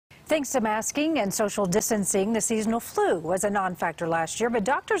Thanks to masking and social distancing, the seasonal flu was a non-factor last year, but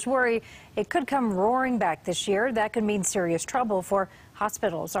doctors worry it could come roaring back this year. That could mean serious trouble for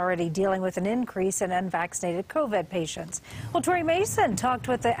hospitals already dealing with an increase in unvaccinated COVID patients. Well, Tori Mason talked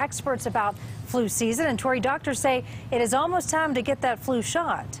with the experts about flu season, and Tori, doctors say it is almost time to get that flu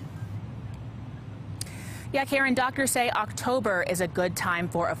shot. Yeah, Karen, doctors say October is a good time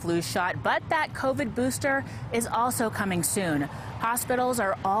for a flu shot, but that COVID booster is also coming soon. Hospitals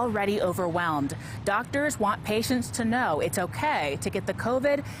are already overwhelmed. Doctors want patients to know it's okay to get the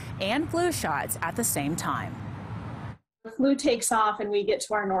COVID and flu shots at the same time. The flu takes off and we get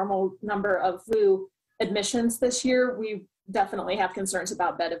to our normal number of flu admissions this year, we definitely have concerns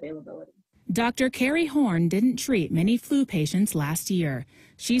about bed availability. Dr. Carrie Horn didn't treat many flu patients last year.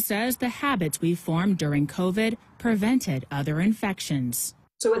 She says the habits we formed during COVID prevented other infections.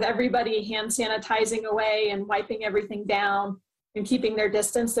 So with everybody hand sanitizing away and wiping everything down and keeping their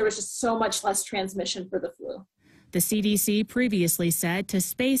distance, there was just so much less transmission for the flu. The CDC previously said to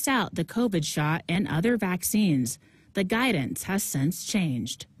space out the COVID shot and other vaccines. The guidance has since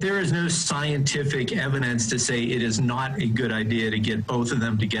changed. There is no scientific evidence to say it is not a good idea to get both of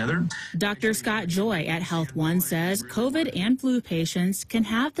them together. Dr. Scott Joy at Health One says COVID and flu patients can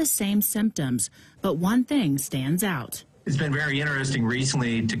have the same symptoms, but one thing stands out. It's been very interesting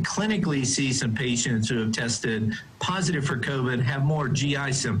recently to clinically see some patients who have tested positive for COVID have more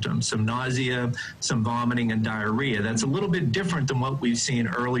GI symptoms, some nausea, some vomiting, and diarrhea. That's a little bit different than what we've seen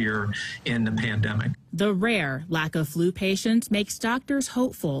earlier in the pandemic. The rare lack of flu patients makes doctors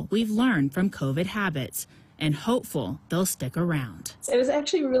hopeful we've learned from COVID habits and hopeful they'll stick around. It was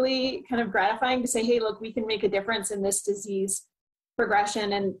actually really kind of gratifying to say, hey, look, we can make a difference in this disease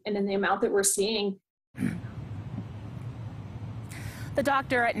progression and in the amount that we're seeing. The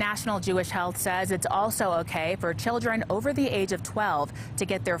doctor at National Jewish Health says it's also okay for children over the age of 12 to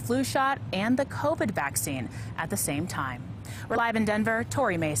get their flu shot and the COVID vaccine at the same time. We're live in Denver.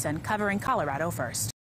 Tori Mason covering Colorado First.